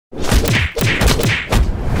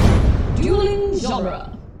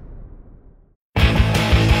genre.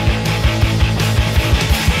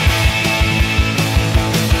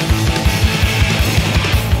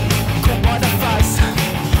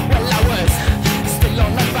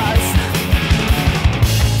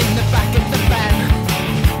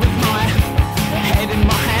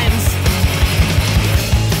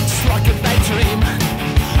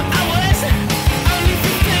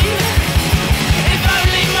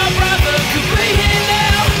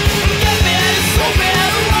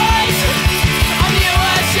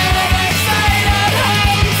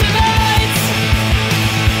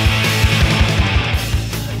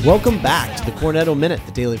 Welcome back to the Cornetto Minute,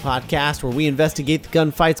 the daily podcast where we investigate the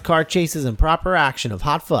gunfights, car chases, and proper action of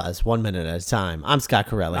Hot Fuzz 1 minute at a time. I'm Scott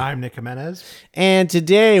Corelli. I'm Nick Jimenez. And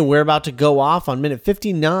today we're about to go off on minute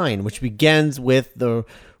 59, which begins with the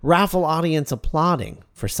raffle audience applauding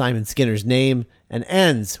for Simon Skinner's name and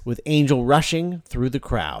ends with Angel rushing through the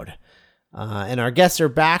crowd. And our guests are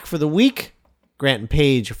back for the week. Grant and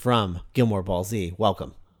Paige from Gilmore Ball Z.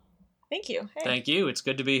 Welcome. Thank you. Hey. Thank you. It's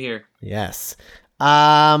good to be here. Yes.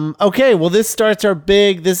 Okay, well, this starts our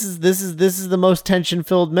big, this is the most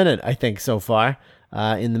tension-filled minute, I think, so far,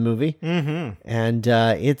 in the movie. Mm-hmm. And,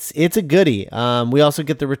 it's a goodie. We also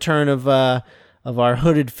get the return of our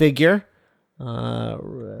hooded figure,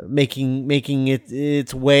 making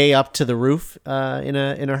its way up to the roof, in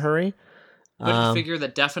a hurry. Hooded figure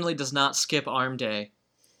that definitely does not skip arm day.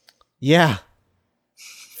 Yeah,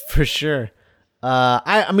 for sure.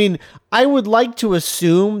 I mean, I would like to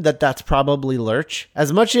assume that that's probably Lurch.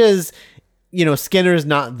 As much as, Skinner's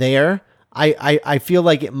not there, I feel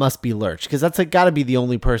like it must be Lurch, because that's got to be the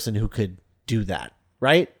only person who could do that,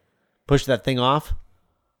 right? Push that thing off.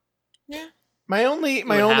 Yeah. My only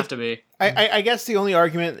have to be. I guess the only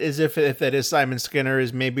argument is if that is Simon Skinner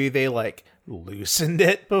is maybe they loosened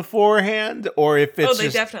it beforehand, or if it's they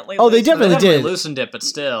definitely did. Loosened it, but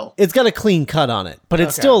still, it's got a clean cut on it, but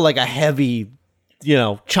it's still like a heavy,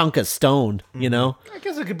 chunk of stone. I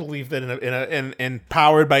guess I could believe that in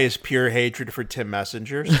powered by his pure hatred for Tim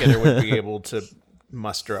Messenger, Skinner would be able to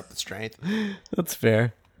muster up the strength. That's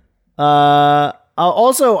fair.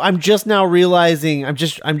 Also, I'm just now realizing, I'm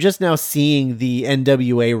just now seeing the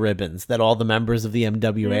NWA ribbons that all the members of the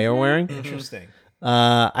MWA are wearing. Interesting.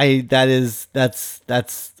 That's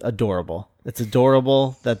adorable. It's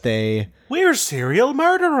adorable that we're serial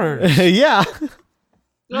murderers. Yeah.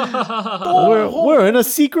 we're in a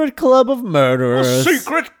secret club of murderers. A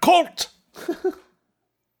secret cult.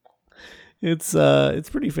 It's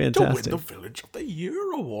pretty fantastic. To win the Village of the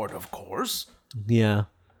Year award, of course. Yeah.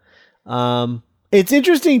 It's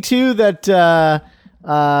interesting too that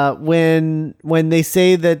when they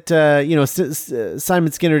say that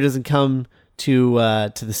Simon Skinner doesn't come to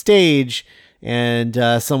the stage,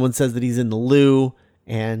 and someone says that he's in the loo,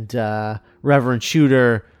 and Reverend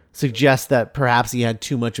Shooter suggests that perhaps he had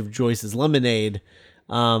too much of Joyce's lemonade,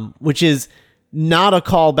 which is not a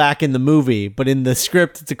callback in the movie, but in the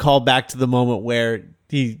script it's a callback to the moment where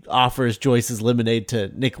he offers Joyce's lemonade to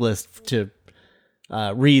Nicholas to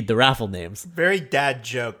read the raffle names. Very dad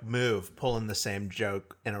joke move, pulling the same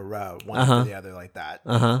joke in a row, one after the other like that.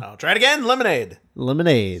 I'll try it again. Lemonade.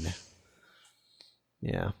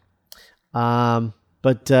 Yeah.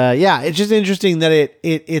 But it's just interesting that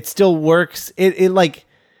it still works.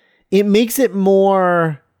 It makes it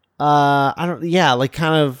more, I don't know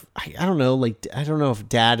if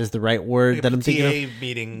dad is the right word like that I'm thinking of. PTA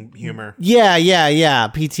meeting humor. Yeah.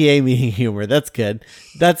 PTA meeting humor. That's good.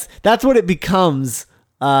 That's what it becomes,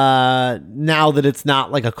 now that it's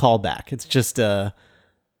not like a callback. It's just, I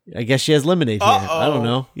guess she has lemonade here. I don't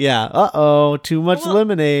know. Yeah. Too much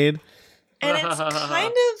lemonade. And it's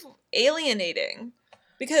kind of alienating,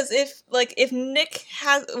 because if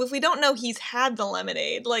we don't know he's had the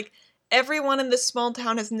lemonade, everyone in this small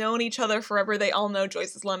town has known each other forever. They all know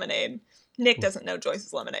Joyce's lemonade. Nick doesn't know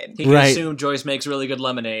Joyce's lemonade. He can assume Joyce makes really good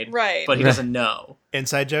lemonade, right? But he doesn't know.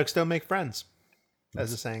 Inside jokes don't make friends, as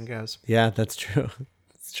the saying goes. Yeah, that's true.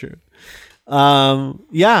 That's true.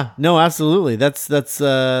 No, absolutely. That's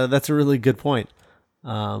a really good point.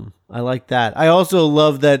 I like that. I also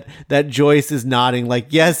love that Joyce is nodding like,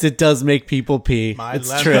 yes, it does make people pee. It's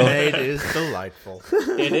lemonade is delightful.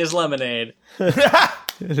 It is lemonade.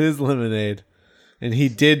 It is lemonade. And he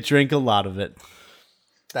did drink a lot of it.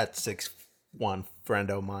 That's 6'1"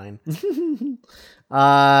 friendo mine.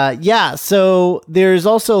 So there's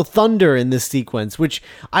also thunder in this sequence, which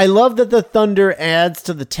I love that the thunder adds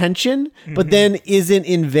to the tension, but then isn't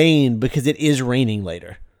in vain because it is raining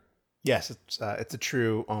later. Yes, it's a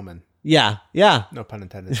true omen. Yeah. No pun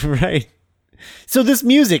intended. Right. So is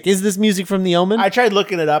this music from The Omen? I tried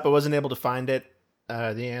looking it up. I wasn't able to find it.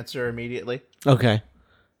 the answer immediately. Okay.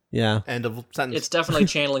 Yeah. End of sentence. It's definitely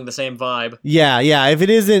channeling the same vibe. Yeah. If it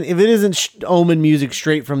isn't Omen music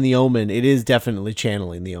straight from the Omen, it is definitely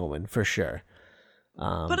channeling the Omen for sure.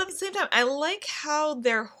 But at the same time, I like how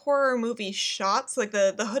their horror movie shots, like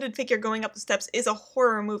the hooded figure going up the steps, is a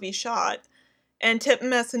horror movie shot. And Tip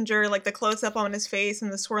Messenger, like the close up on his face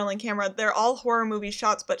and the swirling camera, they're all horror movie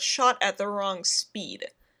shots, but shot at the wrong speed.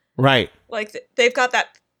 Right. Like they've got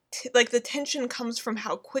that. Like the tension comes from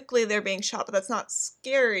how quickly they're being shot, but that's not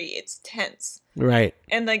scary, it's tense. Right.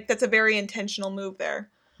 And like that's a very intentional move there.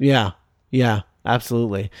 Yeah,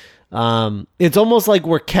 absolutely. It's almost like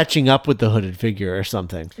we're catching up with the hooded figure or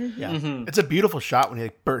something. Yeah, it's a beautiful shot when he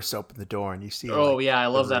like bursts open the door and you see. Oh yeah, I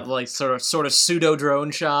love that like sort of pseudo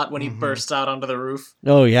drone shot when he bursts out onto the roof.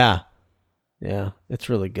 Oh yeah, it's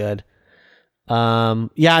really good.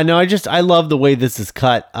 I love the way this is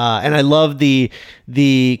cut, and I love the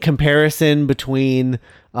comparison between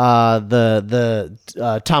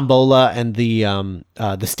the tombola and the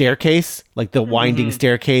staircase, like the winding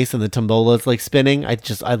staircase and the tombola is like spinning. I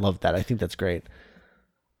love that. I think that's great.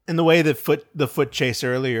 And the way the foot chase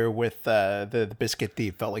earlier with the biscuit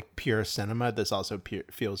thief felt like pure cinema. This also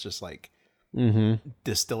feels just like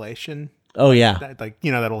distillation. Oh yeah, like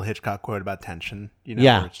that old Hitchcock quote about tension.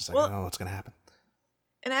 Where it's just like, what's gonna happen.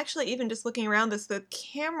 And actually, even just looking around this, the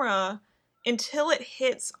camera, until it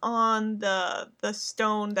hits on the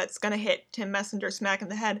stone that's going to hit Tim Messenger smack in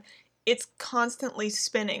the head, it's constantly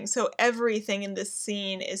spinning. So everything in this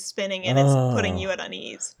scene is spinning and it's putting you at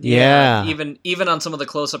unease. Yeah. Even on some of the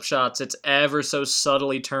close-up shots, it's ever so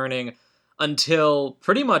subtly turning until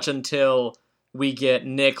we get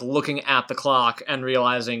Nick looking at the clock and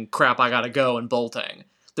realizing, crap, I gotta go, and bolting.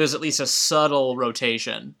 There's at least a subtle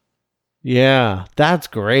rotation. Yeah, that's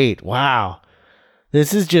great. Wow.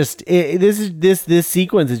 This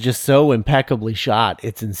sequence is just so impeccably shot.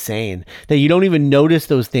 It's insane that you don't even notice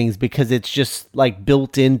those things because it's just like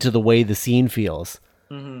built into the way the scene feels.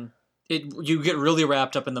 Mm-hmm. You get really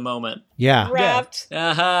wrapped up in the moment. Yeah. Wrapped.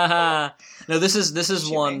 No, this is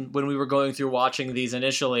one when we were going through watching these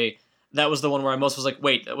initially. That was the one where I most was like,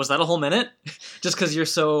 wait, was that a whole minute? Just because you're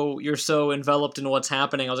so enveloped in what's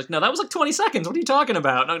happening. I was like, no, that was like 20 seconds. What are you talking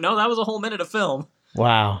about? No, that was a whole minute of film.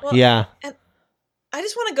 Wow. Well, yeah. And I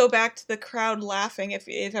just want to go back to the crowd laughing, if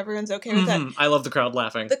everyone's okay with that. I love the crowd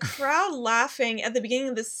laughing. The crowd laughing at the beginning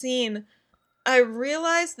of the scene, I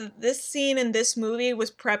realized that this scene in this movie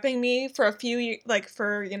was prepping me for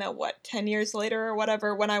 10 years later or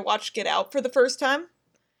whatever, when I watched Get Out for the first time.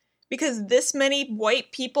 Because this many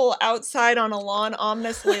white people outside on a lawn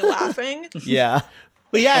ominously laughing. Yeah.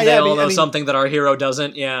 Well, yeah, and they all know something that our hero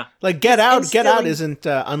doesn't. Yeah. Like Get Out isn't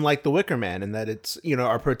unlike The Wicker Man in that it's,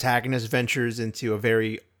 our protagonist ventures into a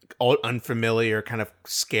very unfamiliar, kind of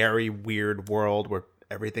scary, weird world where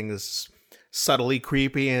everything is subtly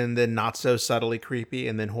creepy and then not so subtly creepy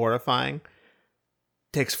and then horrifying.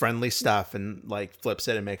 Takes friendly stuff and like flips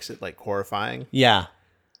it and makes it like horrifying. Yeah.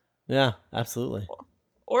 Yeah, absolutely.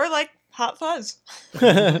 Or like Hot Fuzz.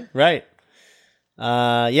 Right.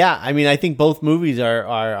 I mean, I think both movies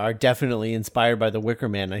are definitely inspired by The Wicker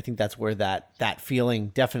Man. I think that's where that feeling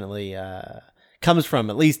definitely comes from,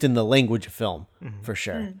 at least in the language of film, for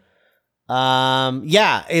sure.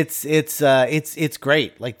 It's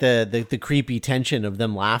great. Like the creepy tension of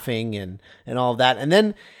them laughing and all of that. And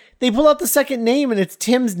then they pull out the second name and it's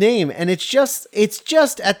Tim's name. And it's just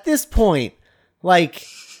at this point, like,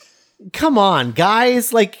 come on,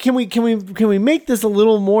 guys! Like, can we make this a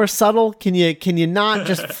little more subtle? Can you not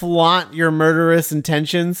just flaunt your murderous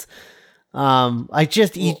intentions?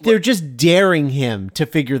 They're just daring him to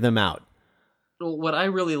figure them out. What I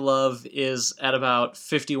really love is at about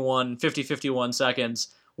 51 seconds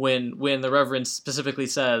when the Reverend specifically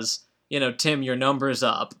says, Tim, your number's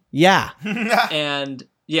up. Yeah. And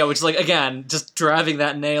yeah, which is like, again, just driving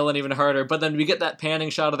that nail in even harder. But then we get that panning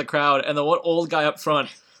shot of the crowd and the one old guy up front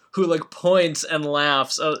who like points and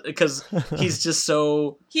laughs because he's just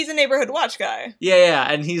so... He's a neighborhood watch guy.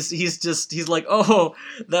 Yeah, and he's like, oh,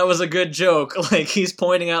 that was a good joke. Like, he's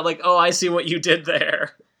pointing out like, oh, I see what you did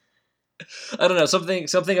there. I don't know,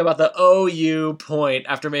 something about the you point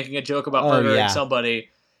after making a joke about murdering somebody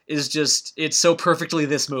is just, it's so perfectly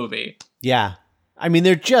this movie. Yeah. I mean,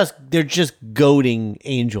 they're just goading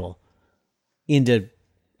Angel into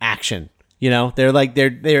action.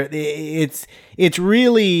 It's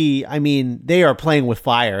really, I mean, they are playing with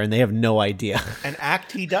fire and they have no idea. An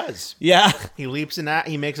act he does. Yeah. He leaps in that.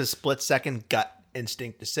 He makes a split-second gut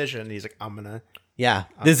instinct decision. He's like, I'm gonna. Yeah.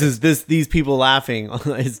 These people laughing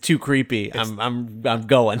is too creepy. I'm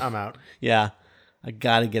going. I'm out. Yeah. I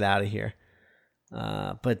gotta get out of here.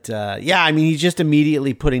 Yeah, I mean, he's just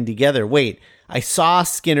immediately putting together. Wait, I saw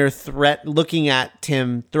Skinner looking at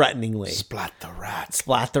Tim threateningly. Splat the rat.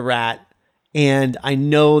 Splat the rat. And I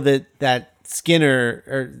know that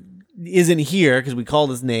Skinner isn't here because we called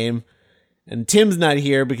his name. And Tim's not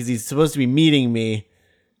here because he's supposed to be meeting me.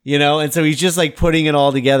 You know, and so he's just like putting it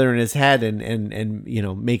all together in his head and you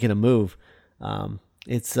know, making a move.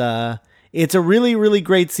 It's a really, really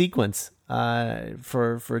great sequence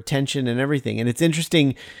for tension and everything. And it's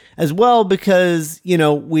interesting as well because, you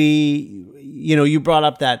know, you brought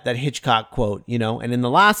up that Hitchcock quote, you know, and in the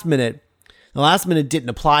last minute didn't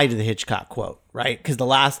apply to the Hitchcock quote, right? Because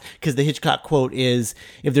the Hitchcock quote is,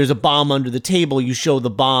 if there's a bomb under the table, you show the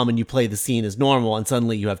bomb and you play the scene as normal, and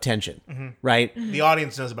suddenly you have tension, right? The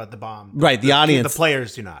audience knows about the bomb, right? The audience, the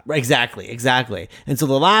players do not. Right, exactly. And so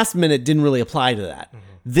the last minute didn't really apply to that.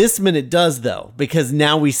 This minute does, though, because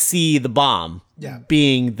now we see the bomb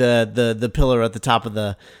being the pillar at the top of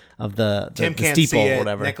the Tim can't steeple see it, or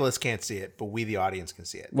whatever. Nicholas can't see it, but we, the audience, can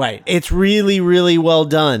see it. Right. It's really, really well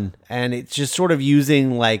done. And it's just sort of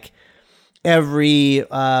using like every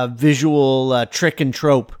visual trick and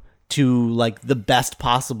trope to like the best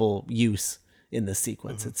possible use in this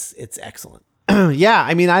sequence. It's excellent. Yeah,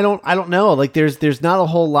 I mean, I don't know. Like, there's not a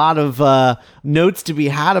whole lot of notes to be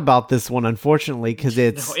had about this one, unfortunately, because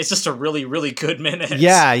it's just a really, really good minute.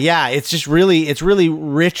 Yeah, it's really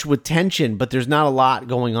rich with tension, but there's not a lot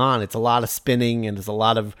going on. It's a lot of spinning and there's a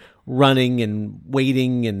lot of running and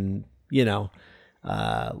waiting and, you know,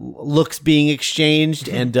 looks being exchanged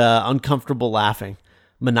and uncomfortable laughing,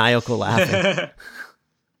 maniacal laughing.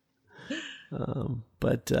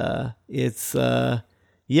 But it's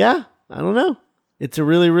yeah. I don't know. It's a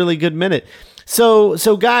really, really good minute. So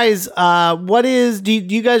guys, do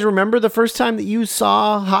you guys remember the first time that you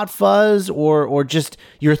saw Hot Fuzz or just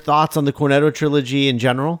your thoughts on the Cornetto trilogy in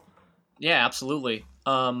general? Yeah, absolutely.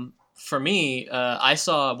 For me, I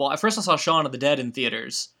saw Shaun of the Dead in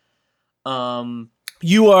theaters.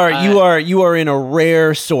 You are in a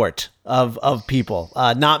rare sort of people.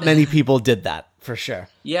 Not many people did that. For sure.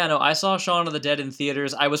 Yeah, no, I saw Shaun of the Dead in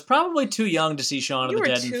theaters. I was probably too young to see Shaun of the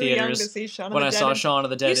Dead in theaters. Young to see Shaun of when the I Dead saw Shaun of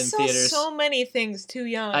the Dead in theaters. You saw so many things too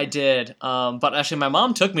young. I did. But actually, my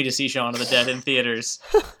mom took me to see Shaun of the Dead in theaters.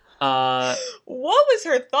 What was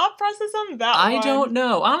her thought process on that one? I don't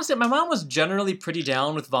know. Honestly, my mom was generally pretty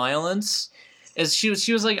down with violence. She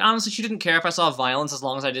was like, honestly, she didn't care if I saw violence as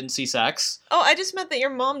long as I didn't see sex. Oh, I just meant that your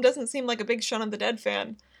mom doesn't seem like a big Shaun of the Dead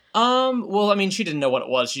fan. Well, I mean, she didn't know what it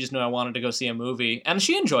was. She just knew I wanted to go see a movie, and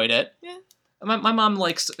she enjoyed it. Yeah. My mom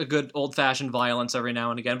likes a good old-fashioned violence every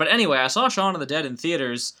now and again. But anyway, I saw Shaun of the Dead in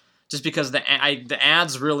theaters just because the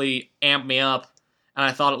ads really amped me up, and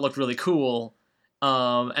I thought it looked really cool.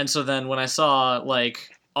 And so then when I saw, like,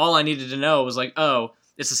 all I needed to know was, like, oh,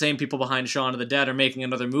 it's the same people behind Shaun of the Dead are making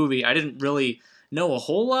another movie. I didn't really know a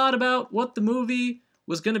whole lot about what the movie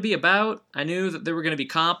was going to be about. I knew that there were going to be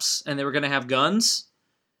cops, and they were going to have guns.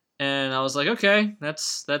 And I was like, okay,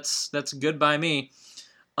 that's good by me.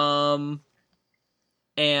 And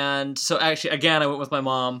so actually, again, I went with my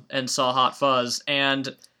mom and saw Hot Fuzz.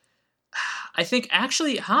 And I think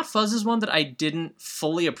actually Hot Fuzz is one that I didn't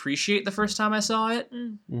fully appreciate the first time I saw it.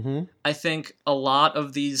 Mm-hmm. I think a lot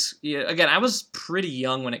of these, again, I was pretty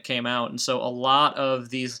young when it came out. And so a lot of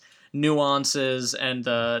these nuances and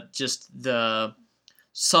the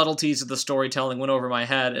subtleties of the storytelling went over my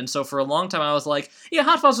head, and so for a long time I was like, yeah,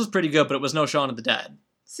 Hot Fuzz was pretty good, but it was no Shaun of the Dead.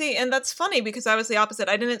 See, and that's funny because I was the opposite.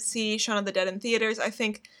 I didn't see Shaun of the Dead in theaters. I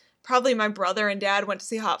think probably my brother and dad went to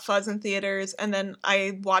see Hot Fuzz in theaters, and then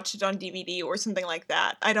I watched it on DVD or something like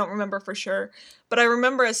that. I don't remember for sure, but I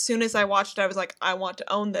remember as soon as I watched it, I was like, I want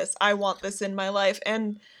to own this. I want this in my life,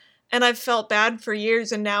 and I've felt bad for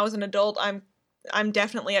years, and now as an adult, I'm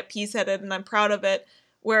definitely at peace at it, and I'm proud of it,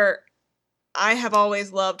 where I have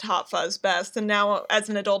always loved Hot Fuzz best, and now as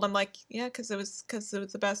an adult, I'm like, yeah, because it was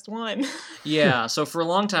the best one. Yeah, so for a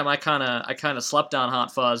long time, I kind of slept on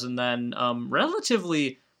Hot Fuzz, and then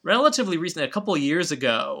relatively recently, a couple of years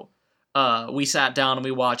ago, we sat down and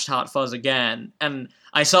we watched Hot Fuzz again, and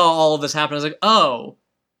I saw all of this happen. I was like, oh,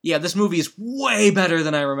 yeah, this movie is way better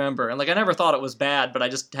than I remember, and like I never thought it was bad, but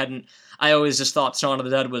I always just thought Shaun of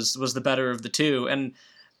the Dead was the better of the two, and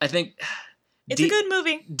I think. It's a good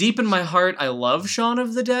movie. Deep in my heart, I love Shaun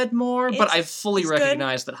of the Dead more, but I fully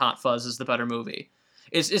recognize that Hot Fuzz is the better movie.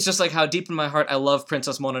 It's just like how deep in my heart I love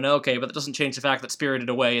Princess Mononoke, but that doesn't change the fact that Spirited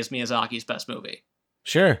Away is Miyazaki's best movie.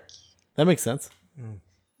 Sure. That makes sense.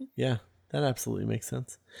 Yeah, that absolutely makes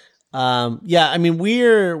sense. Yeah, I mean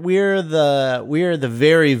we're the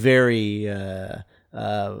very, very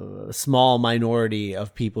small minority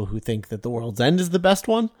of people who think that The World's End is the best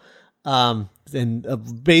one.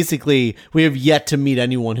 And basically, we have yet to meet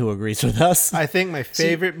anyone who agrees with us. I think my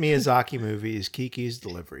favorite Miyazaki movie is Kiki's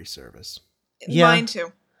Delivery Service. Yeah. Mine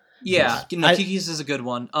too. Yeah, Kiki's is a good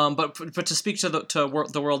one. But to speak to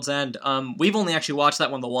the World's End, we've only actually watched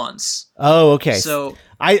that one the once. Oh, okay. So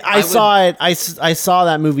I saw it. I saw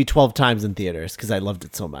that movie 12 times in theaters because I loved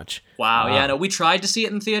it so much. Wow. Yeah. No, we tried to see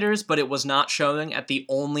it in theaters, but it was not showing at the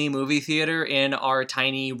only movie theater in our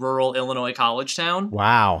tiny rural Illinois college town.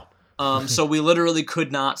 Wow. So we literally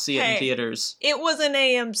could not see it in theaters. It was an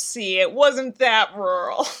AMC. It wasn't that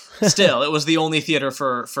rural. Still, it was the only theater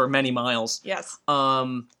for many miles. Yes.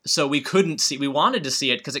 So we couldn't see. We wanted to see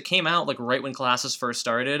it because it came out like right when classes first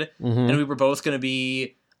started, and we were both going to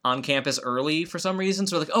be on campus early for some reason.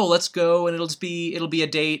 So we're like, oh, let's go, and it'll be a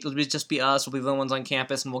date. It'll just be us. We'll be the only ones on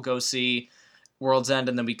campus, and we'll go see World's End.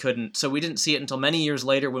 And then we couldn't. So we didn't see it until many years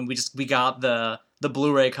later when we got the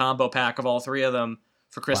Blu-ray combo pack of all three of them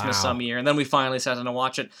for Christmas some year, and then we finally sat down to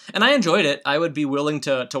watch it, and I enjoyed it. I would be willing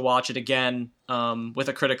to watch it again with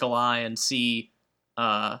a critical eye and see,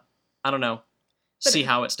 I don't know, see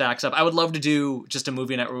how it stacks up. I would love to do just a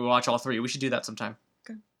movie night where we watch all three. We should do that sometime.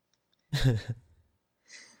 Okay.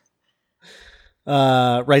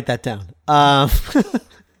 Write that down.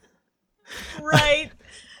 Right.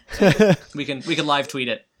 We can live tweet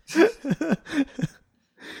it.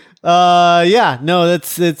 Yeah, no,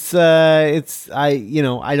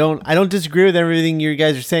 I don't disagree with everything you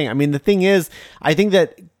guys are saying. I mean, the thing is, I think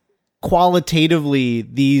that qualitatively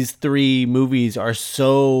these three movies are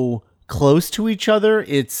so close to each other.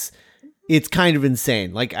 It's kind of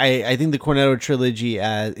insane. Like I think the Cornetto trilogy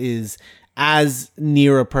is as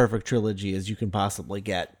near a perfect trilogy as you can possibly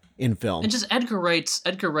get in film. And just Edgar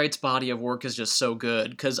Wright's body of work is just so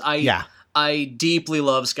good because I deeply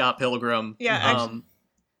love Scott Pilgrim. Yeah.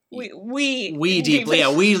 We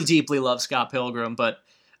deeply love Scott Pilgrim, but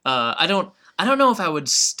I don't know if I would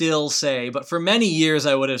still say, but for many years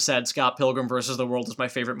I would have said Scott Pilgrim versus the World is my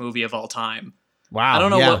favorite movie of all time. Wow. I don't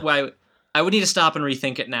know why. I would need to stop and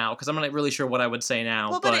rethink it now because I'm not really sure what I would say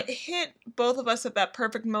now. Well, but it hit both of us at that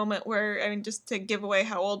perfect moment where, I mean, just to give away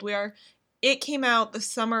how old we are, it came out the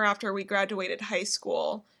summer after we graduated high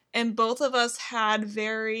school, and both of us had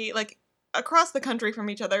very, like, across the country from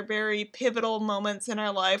each other, very pivotal moments in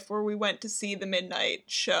our life where we went to see the midnight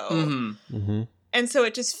show. Mm-hmm. Mm-hmm. And so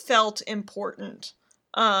it just felt important.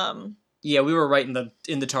 Yeah, we were right in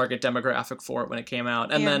the target demographic for it when it came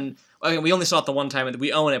out. And then we only saw it the one time.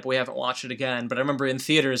 We own it, but we haven't watched it again. But I remember in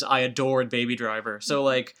theaters, I adored Baby Driver. So,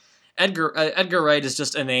 like, Edgar Wright is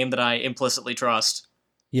just a name that I implicitly trust.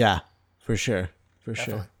 Yeah, for sure.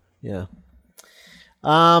 Definitely. Sure. Yeah.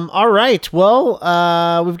 All right. Well,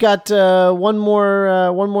 we've got one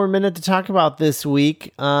more minute to talk about this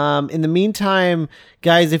week. In the meantime,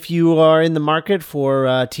 guys, if you are in the market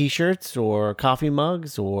for t-shirts or coffee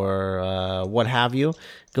mugs or what have you,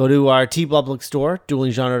 go to our TeePublic store,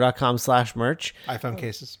 duelinggenre.com/merch.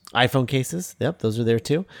 iPhone cases. Yep, those are there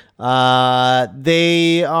too.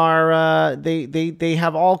 They are they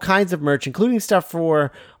have all kinds of merch, including stuff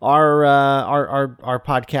for our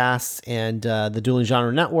podcasts and the Dueling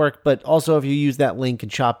Genre Network. But also, if you use that link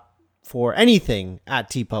and shop for anything at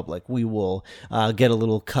TeePublic, we will get a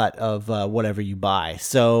little cut of whatever you buy.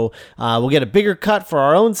 So we'll get a bigger cut for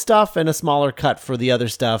our own stuff and a smaller cut for the other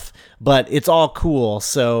stuff, but it's all cool.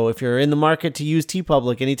 So if you're in the market to use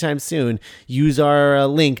TeePublic anytime soon, use our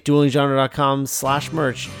link,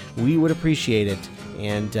 duelinggenre.com/merch. We would appreciate it.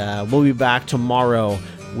 And we'll be back tomorrow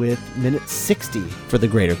with minute 60 for the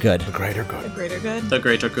greater good. The greater good. The greater good. The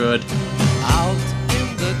greater good. Out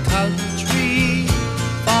in the country,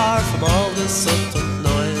 far from all the subtle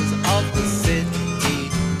noise of the city,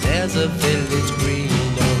 there's a village green.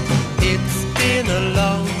 It's been a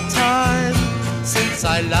long time since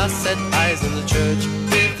I last set eyes on the church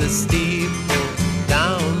with the steeple.